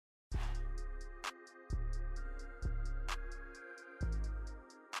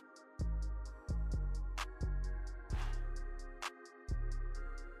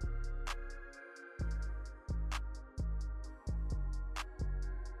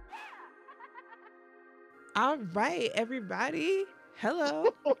All right, everybody.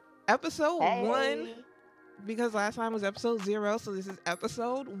 Hello. Episode one, Hey, because last time was episode zero, so this is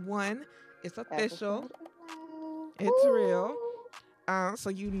episode one. It's official. episode one. It's real. Woo!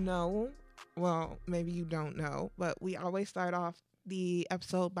 So well, maybe you don't know, but we always start off the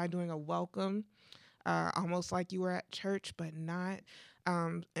episode by doing a welcome, almost like you were at church, but not.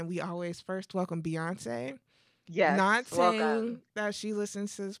 And we always first welcome Beyonce. Yes, Not saying welcome. that she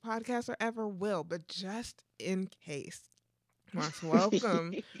listens to this podcast or ever will, but just in case. Want to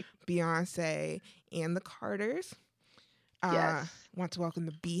welcome Beyonce and the Carters. Uh, Yes, want to welcome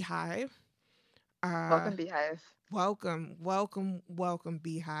the Beyhive. Uh, welcome, Beehive. welcome,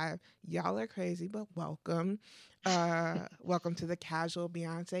 Beyhive. Y'all are crazy, but welcome. Welcome to the casual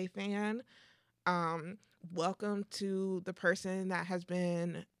Beyonce fan. Um, welcome to the person that has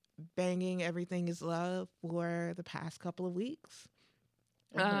been banging Everything Is Love for the past couple of weeks.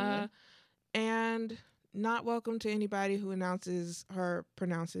 Mm-hmm. Uh, and not welcome to anybody who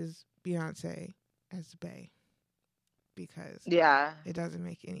pronounces Beyonce as Bay, because Yeah, it doesn't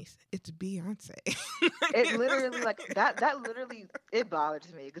make any sense. It's Beyonce. it literally like that. That literally it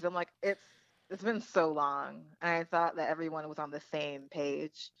bothers me because I'm like it's been so long, and I thought that everyone was on the same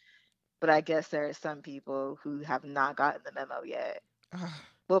page, but I guess there are some people who have not gotten the memo yet. Ugh.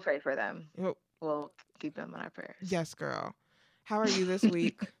 We'll pray for them. Well, We'll keep them in our prayers. yes, girl. How are you this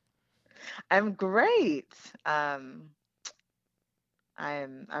week? I'm great.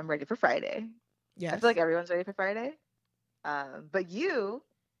 I'm ready for Friday. I feel Yes. like everyone's ready for Friday. But you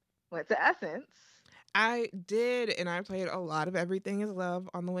went to Essence. I did, and I played a lot of Everything Is Love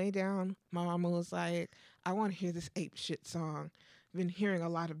on the way down. My mama was like, I want to hear this ape shit song. I've been hearing a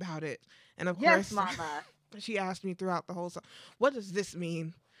lot about it. And of Yes, course, Mama. she asked me throughout the whole song, what does this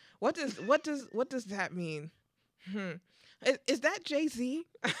mean? What does that mean? Hmm. Is that Jay-Z?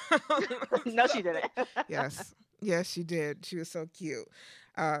 No, she didn't. Yes. Yes, she did. She was so cute.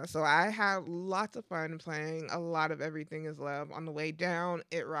 So I had lots of fun playing a lot of Everything Is Love. On the way down,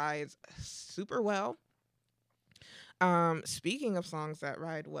 it rides super well. Speaking of songs that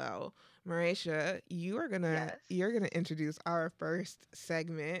ride well, Marisha, Yes. you're gonna introduce our first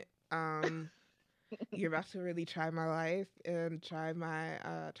segment. You're about to really try my life and try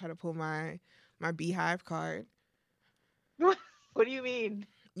to pull my Beehive card. What do you mean?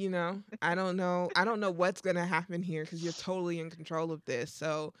 I don't know what's gonna happen here because you're totally in control of this.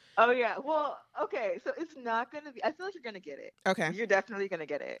 So Oh yeah. Well, okay. So it's not gonna be. I feel like you're gonna get it. okay, You're definitely gonna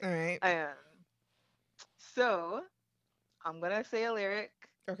get it. all right, Um. So I'm gonna say a lyric,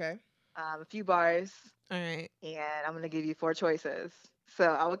 okay, a few bars, all right, and I'm gonna give you four choices. So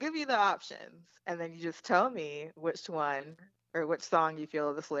I will give you the options, and then you just tell me which one or which song you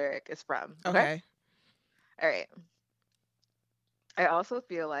feel this lyric is from. Okay? okay. All right. I also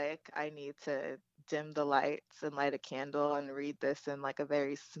feel like I need to dim the lights and light a candle and read this in like a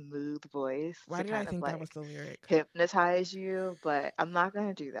very smooth voice Why to did I kind of think that was like the lyric? hypnotize you, but I'm not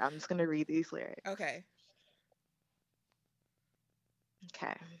gonna do that. I'm just gonna read these lyrics. Okay.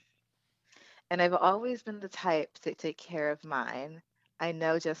 Okay. And I've always been the type to take care of mine. I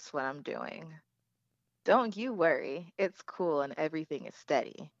know just what I'm doing. Don't you worry, it's cool and everything is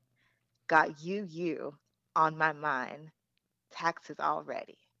steady. Got you on my mind. Taxes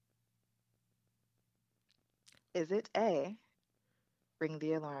already. Is it A, ring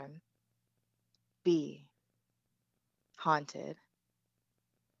the alarm? B, haunted?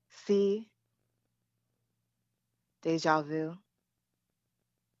 C, deja vu?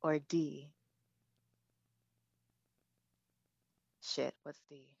 Or D, shit, what's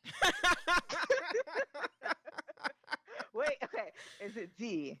D? Wait, okay. Is it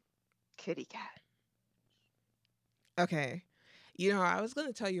D, kitty cat? Okay. I was going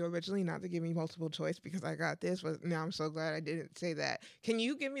to tell you originally not to give me multiple choice because I got this, but now I'm so glad I didn't say that. Can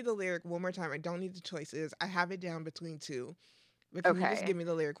you give me the lyric one more time? I don't need the choices. I have it down between two, but can you just give Okay, me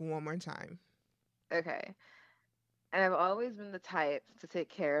the lyric one more time? okay. And I've always been the type to take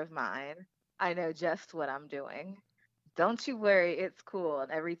care of mine. I know just what I'm doing. Don't you worry, it's cool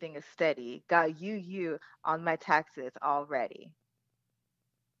and everything is steady. Got you on my taxes already.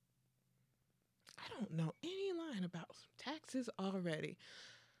 I don't know any line about taxes already.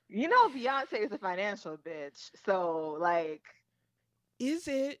 You know Beyonce is a financial bitch. So like Is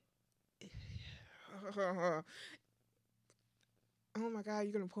it? Oh my God,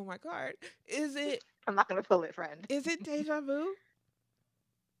 you're going to pull my card. Is it? I'm not gonna pull it, friend. Is it deja vu?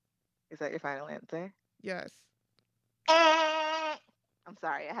 Is that your final answer? Yes. Eh. I'm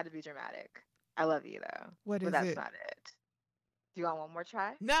sorry, I had to be dramatic. I love you though, What but is that's it? not it. Do you want one more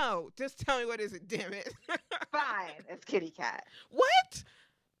try? No, just tell me what is it, damn it. Fine, it's kitty cat. What?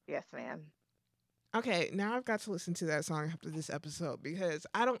 Yes, ma'am. Okay, now I've got to listen to that song after this episode because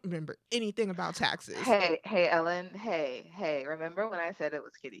I don't remember anything about taxes. Hey, Ellen. Hey. Remember when I said it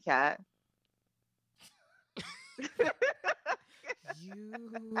was kitty cat?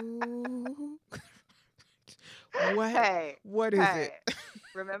 You what Hey, what is it? hey.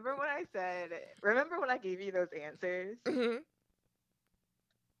 Remember when I said, remember when I gave you those answers? Hmm.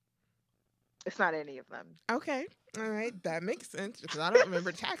 It's not any of them. Okay. All right, that makes sense because I don't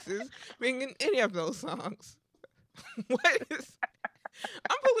remember taxes being in any of those songs. What is?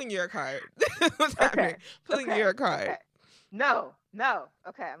 I'm pulling your card. What's happening? Okay. Pulling your Okay. card. No.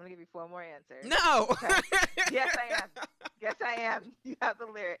 Okay, I'm gonna give you four more answers. No. Okay. Yes, I am. Yes, I am. You have the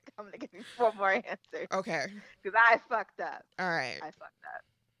lyric. I'm gonna give you four more answers Okay. because I fucked up. All right. I fucked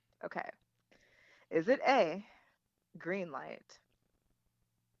up. Okay. Is it A, green light?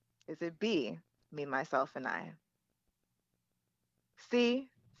 Is it B, me, myself, and I? C,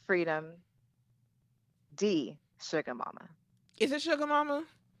 freedom? D, sugar mama? Is it Sugar Mama?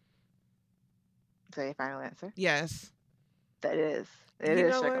 Is that your final answer? Yes. That is. It You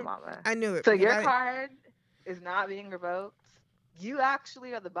is know sugar what? mama. I knew it So because your I. card is not being revoked. You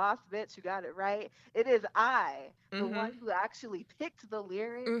actually are the boss bitch who got it right. It is I, the one Mhm. who actually picked the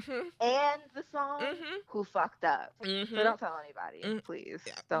lyric Mhm. and the song, Mhm. who fucked up. So Mhm. don't tell anybody, Mm. please.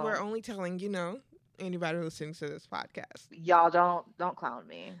 Yeah, we're Don't. only telling anybody listening to this podcast. Y'all don't clown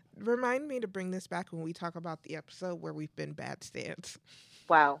me. Remind me to bring this back when we talk about the episode where we've been bad stands.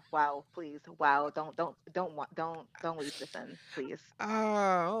 Wow, please. Wow, don't leave this in, please.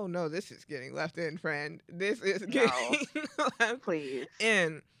 Oh no, this is getting left in, friend. This is getting No, left please.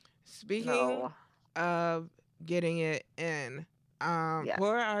 in. Speaking No. of getting it in, Yes.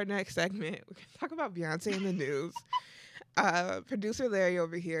 for our next segment, we're gonna talk about Beyonce in the news. Producer Larry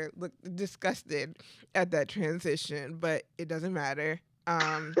over here looked disgusted at that transition, but it doesn't matter.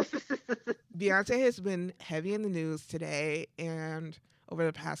 Beyonce has been heavy in the news today and over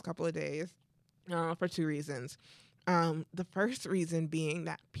the past couple of days for two reasons. The first reason being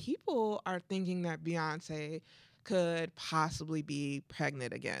that people are thinking that Beyonce could possibly be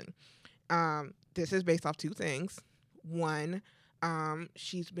pregnant again. This is based off two things. One,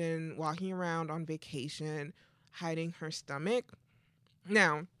 she's been walking around on vacation hiding her stomach.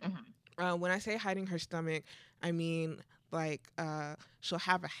 Now, Mhm. when I say hiding her stomach, I mean like she'll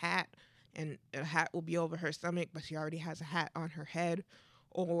have a hat and a hat will be over her stomach, but she already has a hat on her head.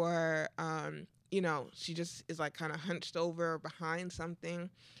 Or, she just is like kind of hunched over behind something.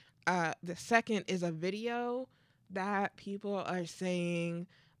 The second is a video that people are saying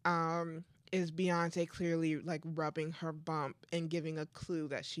is Beyonce clearly like rubbing her bump and giving a clue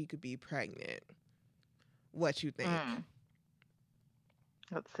that she could be pregnant. What you think? Mm.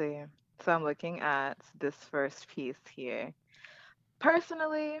 Let's see. So I'm looking at this first piece here.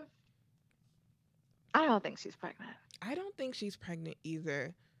 Personally, I don't think she's pregnant. I don't think she's pregnant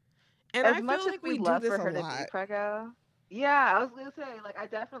either. And As I feel much as like we we'd do love this for a her to be lot. preggo, yeah, I was gonna say, like, I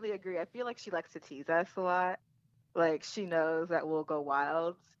definitely agree. I feel like she likes to tease us a lot. Like, she knows that we'll go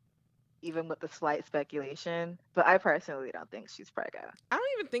wild, even with the slight speculation. But I personally don't think she's preggo. I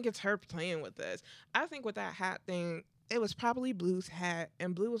don't even think it's her playing with us. I think with that hat thing, it was probably Blue's hat,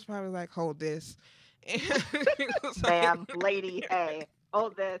 and Blue was probably like, "Hold this," and he was like, Ma'am, lady, hey,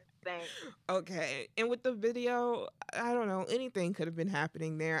 hold this, thanks. "Okay." And with the video, I don't know. Anything could have been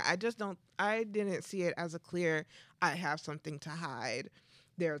happening there. I just don't. I didn't see it as a clear. I have something to hide.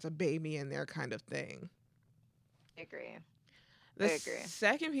 There's a baby in there, kind of thing. I agree. I The agree.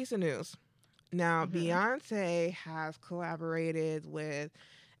 second piece of news. Now, Hmm. Beyonce has collaborated with.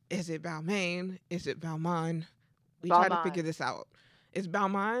 Is it Balmain? Is it Balmain? We try to figure Balmain. this out. Is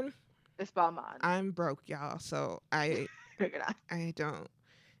Balmain? It's Balmain. I'm broke, y'all, so I Figure it out. I don't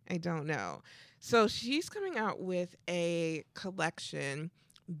I don't know. So she's coming out with a collection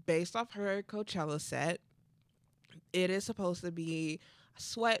based off her Coachella set. It is supposed to be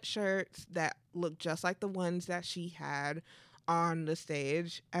sweatshirts that look just like the ones that she had on the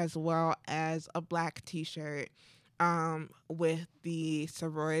stage, as well as a black T-shirt with the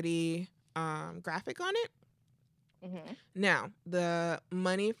sorority graphic on it. Hmm. Now, the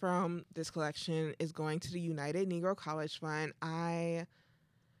money from this collection is going to the United Negro College Fund. I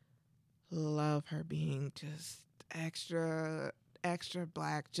love her being just extra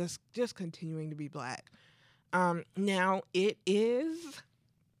black, just continuing to be black. Now it is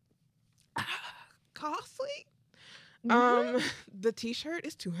costly. Hmm. The t-shirt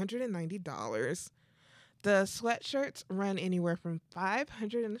is $290. The sweatshirts run anywhere from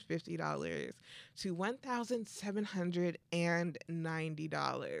 $550 to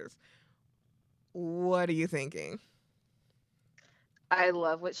 $1,790. What are you thinking? I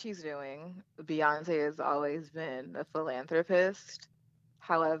love what she's doing. Beyonce has always been a philanthropist.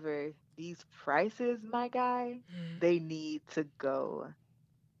 However, these prices, my guy, Mm. they need to go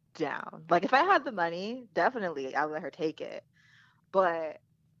down. Like if I had the money, definitely I would let her take it. But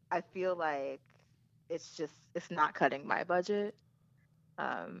I feel like it's not cutting my budget.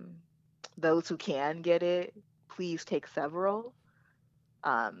 Um, those who can get it, please take several.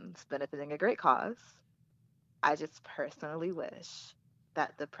 It's benefiting a great cause. I just personally wish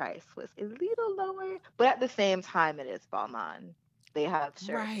that the price was a little lower, but at the same time, it is Balmain. They have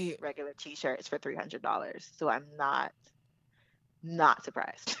shirts, Right. regular T-shirts for $300, so I'm not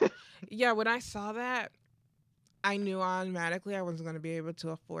surprised. Yeah, when I saw that, I knew automatically I wasn't going to be able to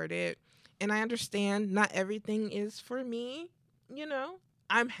afford it. And I understand not everything is for me, you know.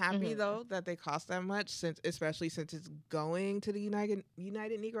 I'm happy hmm though that they cost that much, since especially since it's going to the United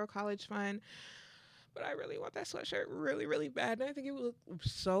Negro College Fund. But I really want that sweatshirt really, really bad. And I think it would look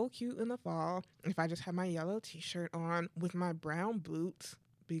so cute in the fall if I just had my yellow t-shirt on with my brown boots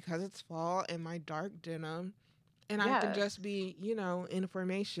because it's fall, and my dark denim, and I can Yes. just be, in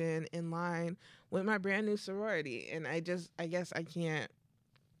formation in line with my brand new sorority. And I guess I can't,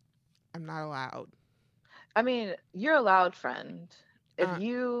 I'm not allowed. I mean, you're a loud friend. If Uh,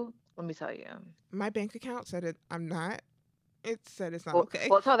 you, let me tell you. my bank account said I'm not. It said it's not Well, okay.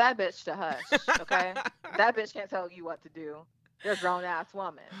 well, tell that bitch to hush, okay? That bitch can't tell you what to do. You're a grown ass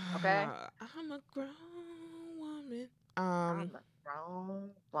woman, okay? I'm a grown woman. Um, I'm a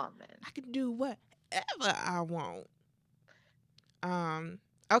grown woman. I can do whatever I want. Um,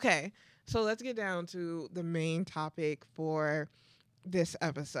 okay, so let's get down to the main topic for this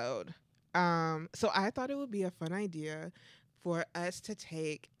episode. So I thought it would be a fun idea for us to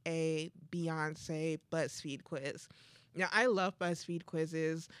take a Beyonce BuzzFeed quiz. Now, I love BuzzFeed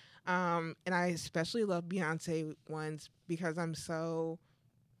quizzes, and I especially love Beyonce ones because I'm so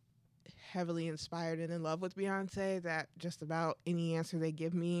heavily inspired and in love with Beyonce that just about any answer they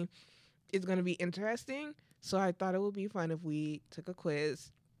give me is going to be interesting. So I thought it would be fun if we took a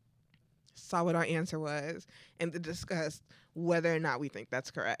quiz, saw what our answer was, and then discussed whether or not we think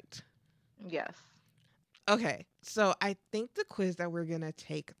that's correct. Yes. Okay, so I think the quiz that we're going to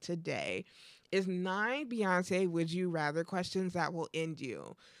take today is 9 Beyonce Would You Rather questions that will end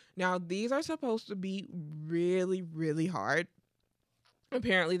you. Now, these are supposed to be really, really hard.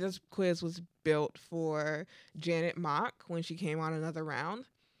 Apparently, this quiz was built for Janet Mock when she came on another round.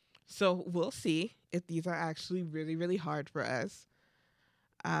 So we'll see if these are actually really, really hard for us.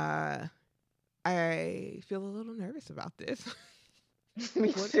 Uh, I feel a little nervous about this.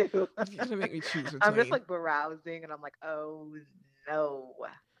 Me What too. you're gonna make me choose I'm just between? like browsing and I'm like, oh no.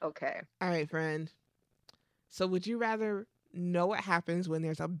 Okay. All right, friend. So would you rather know what happens when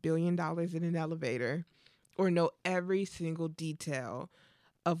there's $1 billion in an elevator, or know every single detail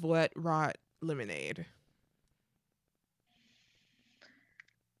of what wrought lemonade?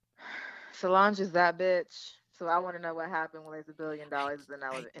 Solange is that bitch. So I want to know what happened when there's $1 billion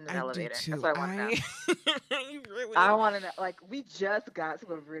in, in an I do elevator. That's too. what I want to know. I you I really want to know. Like we just got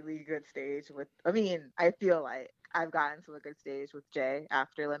to a really good stage with. I mean, I feel like I've gotten to a good stage with Jay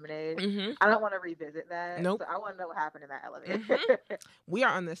after Lemonade. mm-hmm. I don't want to revisit that. Nope. So I want to know what happened in that Mm-hmm. elevator. We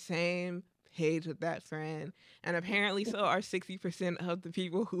are on the same page with that, friend. And apparently so are 60% of the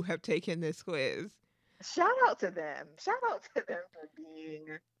people who have taken this quiz. Shout out to them. Shout out to them for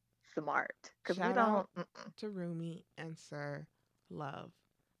being smart. Because we Shout out don't. to Rumi and Sir Love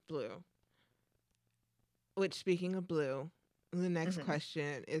Blue. Which, speaking of blue, the next Mm-mm.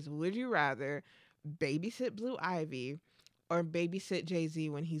 question is: would you rather babysit Blue Ivy or babysit Jay Z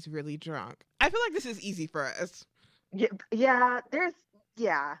when he's really drunk? I feel like this is easy for us. Yeah, yeah, there's.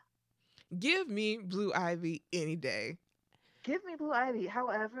 Yeah. Give me Blue Ivy any day. Give me Blue Ivy.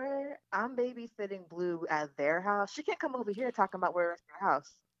 However, I'm babysitting Blue at their house. She can't come over here talking about where it's her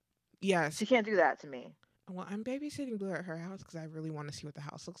house. Yes. She can't do that to me. Well, I'm babysitting Blue at her house because I really want to see what the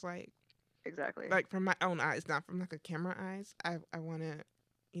house looks Exactly. like from my own eyes, not from like a camera eyes. I want to,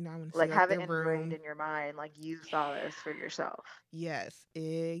 I want to see Like like have their it ingrained room. in your mind, like you saw this for yourself. Yes,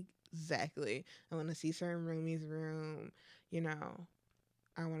 exactly. I want to see certain Rumi's room. You know,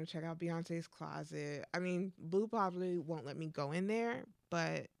 I want to check out Beyonce's closet. I mean, Blue probably won't let me go in there,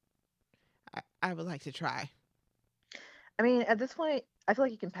 but I would like to try. I mean, at this point, I feel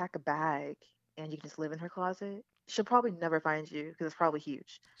like you can pack a bag and you can just live in her closet. She'll probably never find you because it's probably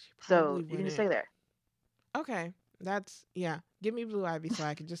huge. She So probably you can just wouldn't. stay there. Okay, that's yeah. Give me Blue Ivy so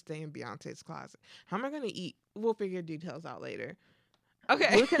I can just stay in Beyonce's closet. How am I gonna eat? We'll figure details out later.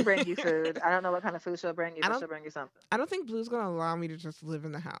 Okay. Blue can bring you food. I don't know what kind of food she'll bring you, I but don't. she'll bring you something. I don't think Blue's gonna allow me to just live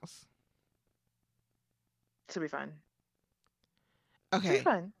in the house. She'll be fine. She'll be Okay.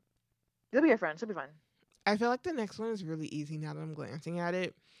 fun. You'll be her friend. She'll be fun. I feel like the next one is really easy now that I'm glancing at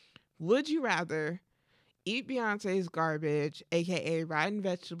it. Would you rather eat Beyonce's garbage, aka rotten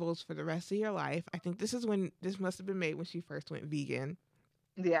vegetables, for the rest of your life? I think this must have been made when she first went vegan.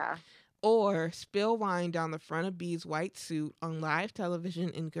 Yeah. Or spill wine down the front of B's white suit on live television,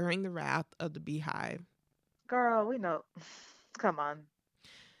 incurring the wrath of the Beehive. Girl, we know. Come on.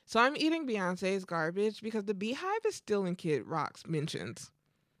 So I'm eating Beyonce's garbage because the Beehive is still in Kid Rock's mentions.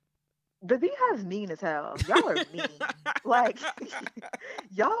 The Beehive's mean as hell. Y'all are mean. Like,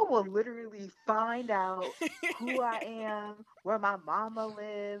 y'all will literally find out who I am, where my mama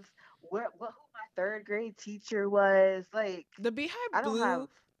lives, who my third grade teacher was. Like, The Beehive I don't have blew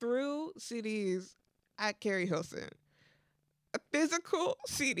through CDs at Carrie Hilson. Physical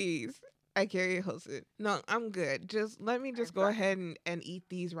CDs at Carrie Hilson. No, I'm good. Just let me just go exactly ahead and eat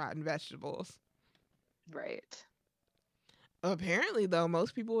these rotten vegetables. right. Apparently, though,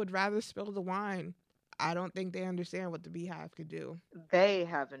 most people would rather spill the wine. I don't think they understand what the Beehive could do. They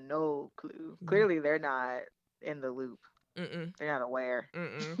have no clue. Mm. Clearly, they're not in the loop. Mm-mm. They're not aware.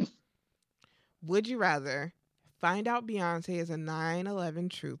 Mm-mm. Would you rather find out Beyonce is a 9/11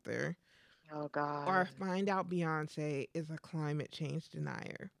 truther Oh or God. find out Beyonce is a climate change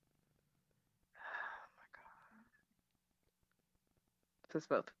denier? This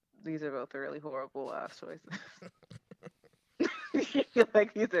both. These are both really horrible choices.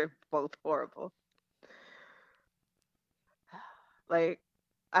 Like these are both horrible. Like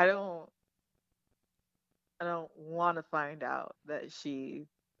I don't I don't want to find out that she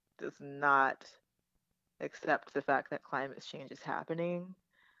does not accept the fact that climate change is happening,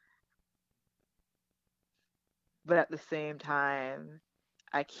 but at the same time,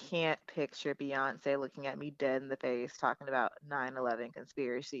 I can't picture Beyonce looking at me dead in the face talking about 9/11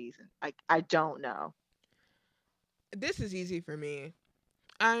 conspiracies and I don't know. This is easy for me.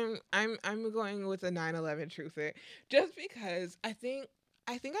 I'm going with a 9/11 truther just because I think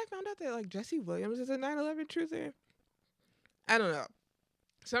I found out that like Jesse Williams is a 9/11 truther. I don't know.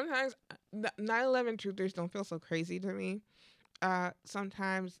 Sometimes 9/11 truthers don't feel so crazy to me.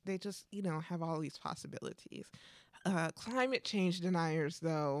 Sometimes they just have all these possibilities. Climate change deniers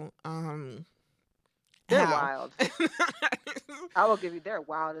though, They're how? wild. I will give you they're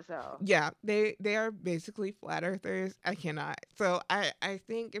wild as hell. Yeah, they are basically flat earthers. I cannot. So I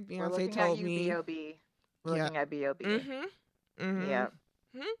think if We're Beyonce looking at told you, me, B.O.B. We're yeah, looking at B.O.B. mm-hmm, mm-hmm, Yeah.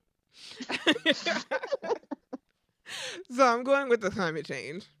 so I'm going with the climate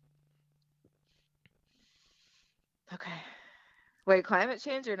change. Okay. Wait, climate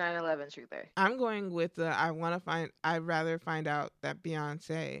change or 9/11 truther? I'm going with the I'd rather find out that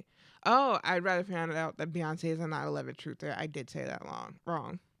Beyonce. Oh, I'd rather find out that Beyonce is a 9/11 truther. I did say that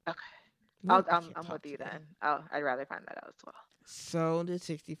wrong. Okay. I can't I'm talk with you today. then. I'd rather find that out as well. So did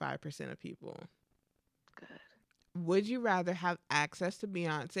 65% of people. Good. Would you rather have access to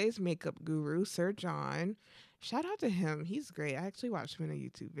Beyonce's makeup guru, Sir John? Shout out to him. He's great. I actually watched him in a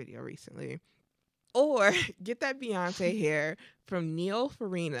YouTube video recently. Or get that Beyonce hair from Neil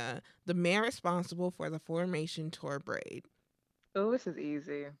Farina, the man responsible for the Formation Tour braid. Oh, this is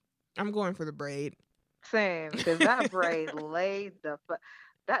easy. I'm going for the braid. Same, because that braid laid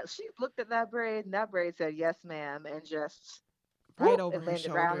that she looked at that braid and that braid said yes, ma'am, and just Right whoop, over it her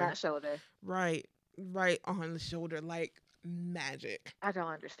landed right on shoulder. that shoulder. Right on the shoulder like magic. I don't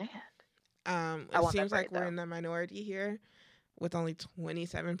understand. I It want that seems braid like we're though. in the minority here with only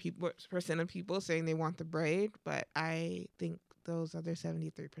 27% of people saying they want the braid, but I think those other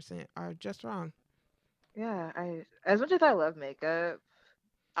 73% are just wrong. Yeah, I as much as I love makeup,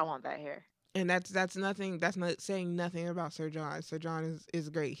 I want that hair. And that's nothing. That's not saying nothing about Sir John. Sir John is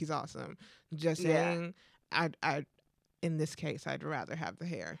great. He's awesome. Just Yeah, saying, I in this case, I'd rather have the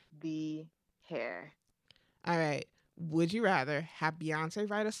hair. the hair. All right. Would you rather have Beyonce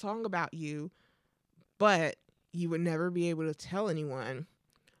write a song about you, but you would never be able to tell anyone,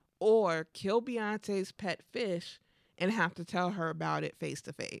 or kill Beyonce's pet fish and have to tell her about it face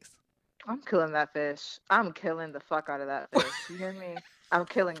to face? I'm killing that fish. I'm killing the fuck out of that fish. You hear me? I'm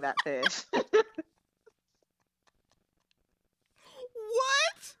killing that fish.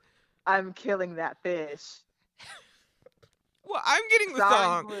 What? I'm killing that fish. Well, I'm getting the Sorry,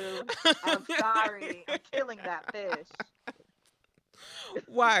 song. Blue. I'm sorry. I'm killing that fish.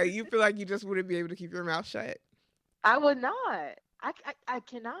 Why? You feel like you just wouldn't be able to keep your mouth shut? I would not. I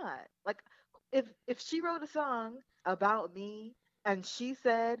cannot. Like if she wrote a song about me and she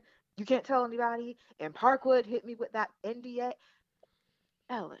said you can't tell anybody and Parkwood hit me with that NDA,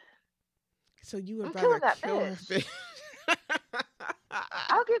 Ellen, So you would I'm rather killing that kill her fish. fish?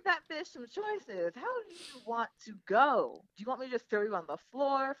 I'll give that fish some choices. How do you want to go? Do you want me to just throw you on the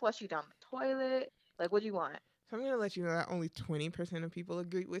floor, flush you down the toilet? Like, what do you want? So I'm gonna let you know that only 20% of people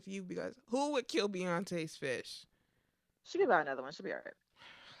agree with you because who would kill Beyonce's fish? She could buy another one. She'll be all right.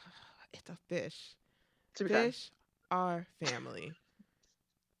 It's a fish. She'll be fine. Fish are family,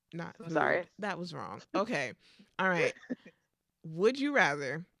 not I'm food. sorry. That was wrong. Okay. All right. Would you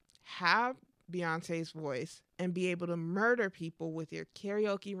rather have Beyonce's voice and be able to murder people with your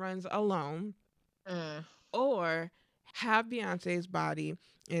karaoke runs alone, Mm. or have Beyonce's body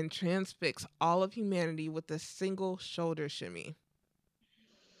and transfix all of humanity with a single shoulder shimmy?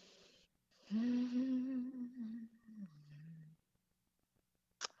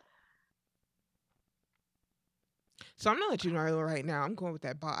 So I'm gonna let you know right now. I'm going with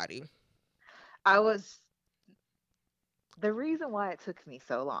that body. I was the reason why it took me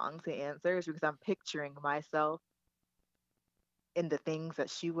so long to answer is because I'm picturing myself in the things that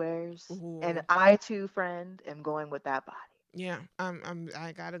she wears, and Ooh, I too, friend, am going with that body yeah.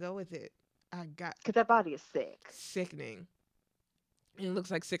 I gotta go with it. I got because that body is sick. sickening. And it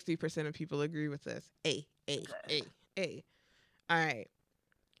looks like 60% of people agree with this. Good. A. All right.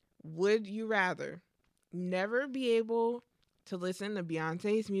 Would you rather never be able to listen to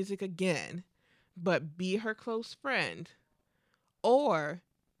Beyonce's music again, but be her close friend, or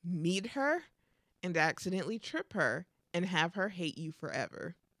meet her and accidentally trip her and have her hate you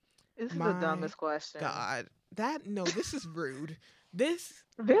forever? This is the My dumbest question. God. No, this is rude. This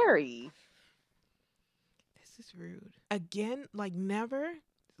Very. this is rude. Again, like never?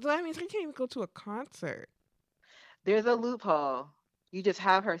 So that means I can't even go to a concert. There's a loophole. You just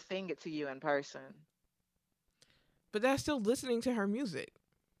have her sing it to you in person. But that's still listening to her music.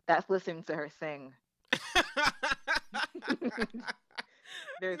 That's listening to her sing.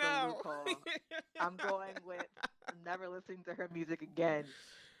 There's a No. loophole. I'm going with never listening to her music again.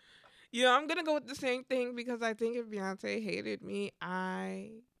 Yeah, I'm gonna go with the same thing because I think if Beyonce hated me,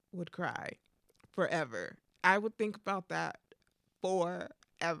 I would cry forever. I would think about that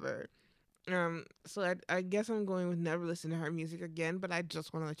forever. So I guess I'm going with never listen to her music again, but I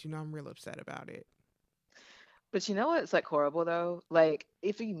just want to let you know I'm real upset about it. But you know what's like horrible though? Like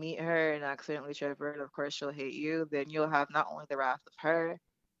if you meet her and accidentally trip her, and of course she'll hate you, then you'll have not only the wrath of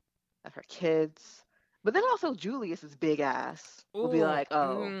her kids, but then also Julius's big ass will be Oh, like,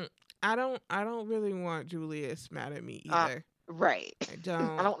 oh, I don't really want Julius mad at me uh, either. right. I I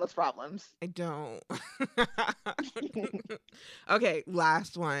don't. don't want those problems. I don't. Okay,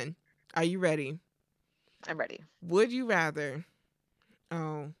 last one. Are you ready? I'm ready. Would you rather?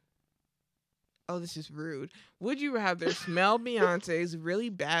 Oh, this is rude. Would you rather smell Beyonce's really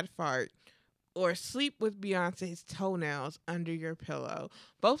bad fart or sleep with Beyonce's toenails under your pillow?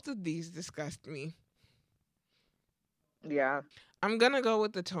 Both of these disgust me. Yeah, I'm gonna go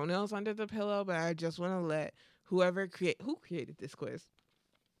with the toenails under the pillow, but I just want to let who created this quiz.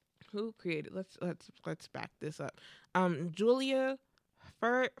 Who created? Let's back this up. Julia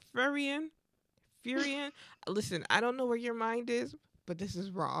Furian. Furian. Listen, I don't know where your mind is, but this is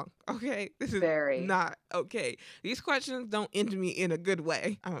wrong. Okay, this is very. not okay. These questions don't end me in a good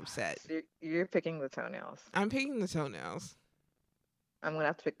way. I'm upset. So you're picking the toenails. I'm picking the toenails. I'm gonna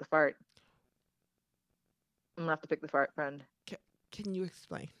have to pick the fart. I'm gonna have to pick the fart, friend. C- can you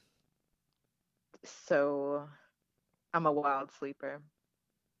explain? So I'm a wild sleeper,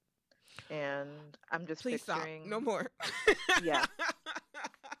 and I'm just Please stop. No picturing, more. yeah,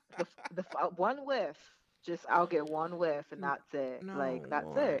 one whiff. Just I'll get one whiff, and that's it. No, Like that's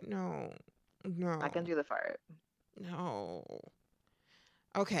Lord, it. no, I no, can do the fart. no.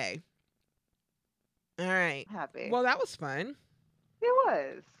 Okay. All right. Happy. Well, that was fun. It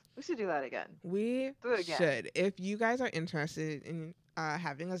was. We should do that again. We Do it again. should. If you guys are interested in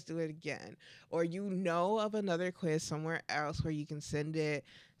having us do it again, or you know of another quiz somewhere else where you can send it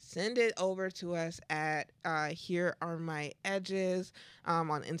over to us at Here Are My Edges on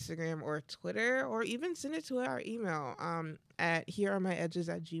Instagram or Twitter, or even send it to our email at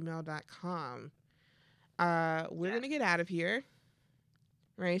herearemyedges@gmail.com. We're Yes. going to get out of here.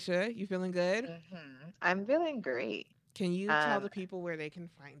 Raisha, you feeling good? I'm feeling great. Can you tell Um, the people where they can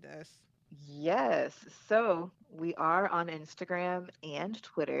find us? yes. So we are on Instagram and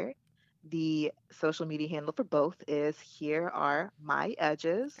Twitter. The social media handle for both is Here Are My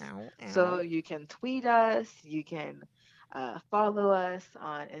Edges. Ow, So ow. you can tweet us, you can follow us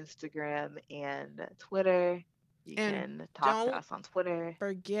on Instagram and Twitter. You And can talk to don't us on Twitter.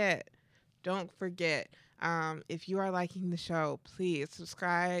 forget, don't forget, if you are liking the show, please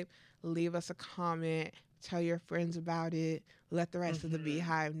subscribe, leave us a comment, Tell your friends about it. Let the rest of the Hmm.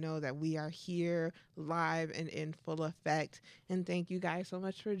 Beehive know that we are here live and in full effect. And thank you guys so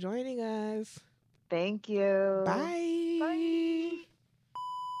much for joining us. Thank you. Bye. Bye.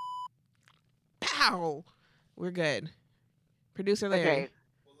 Pow. We're good. Producer Larry, Okay.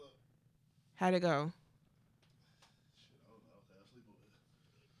 how'd it go?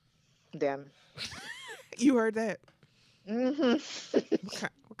 Damn. You heard that? Hmm.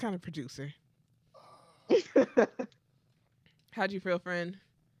 What kind of producer? How'd you feel, friend?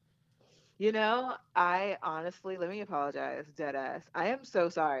 I honestly, let me apologize, dead ass. I am so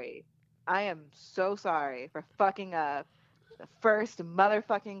sorry. I am so sorry for fucking up the first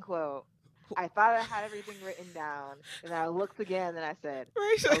motherfucking quote. I thought I had everything written down, and I looked again and I said,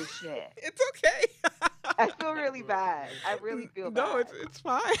 Rachel, oh shit. it's okay. I feel really bad. I really feel No, bad. it's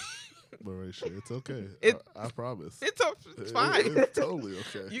fine. Marisha, it's okay. It I promise. it's fine. It's totally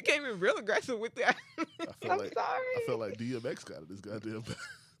okay. You came in real aggressive with that. I feel I'm like I felt sorry. like DMX got it. This goddamn.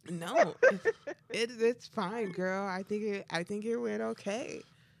 No, it's fine, girl. I think it went okay.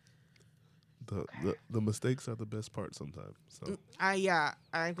 The mistakes are the best part sometimes. So I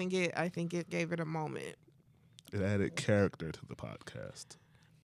think it gave it a moment. it added character to the podcast.